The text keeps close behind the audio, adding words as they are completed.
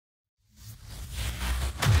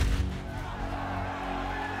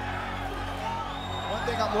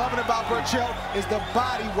I'm loving about Berchelt is the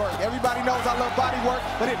body work. Everybody knows I love body work,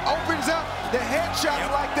 but it opens up the headshots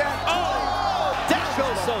like that. Oh, there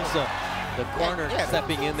goes Sosa. The corner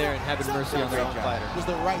stepping in there and having mercy on their own fighter. It was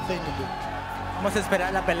the right thing to do. Vamos a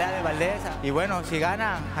esperar la pelea de Valdez. Y bueno, si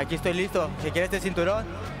gana, aquí estoy listo. Si quiere este cinturón,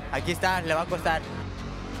 aquí está, le va a costar.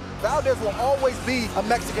 Valdez will always be a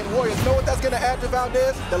Mexican warrior. You know what that's going to add to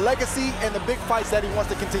Valdez? The legacy and the big fights that he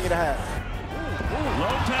wants to continue to have.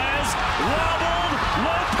 Lopez wobbled,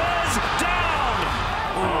 Lopez down.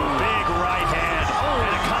 Big right hand,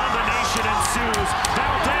 and a combination ensues.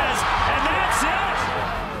 Valdez, and that's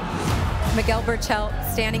it. Miguel Berchelt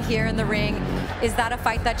standing here in the ring. Is that a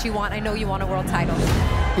fight that you want? I know you want a world title.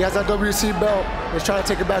 He has that WC belt. He's trying to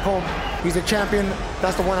take it back home. He's a champion.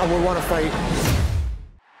 That's the one I would want to fight.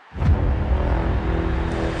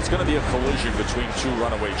 It's going to be a collision between two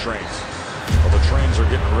runaway trains. Well, the trains are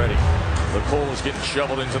getting ready. The coal is getting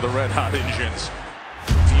shoveled into the red-hot engines.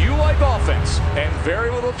 If you like offense and very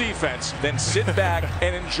little defense, then sit back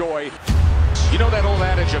and enjoy. You know that old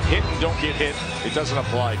adage of hit and don't get hit? It doesn't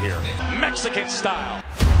apply here. Mexican style.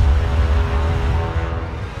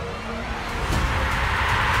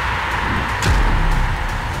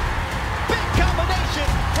 Big combination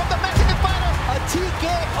from the Mexican fighter. A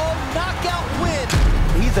TKO knockout win.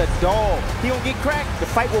 He's a dog. He won't get cracked. The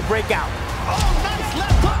fight will break out. Oh, nice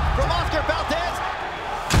left hook from Oscar Valdez.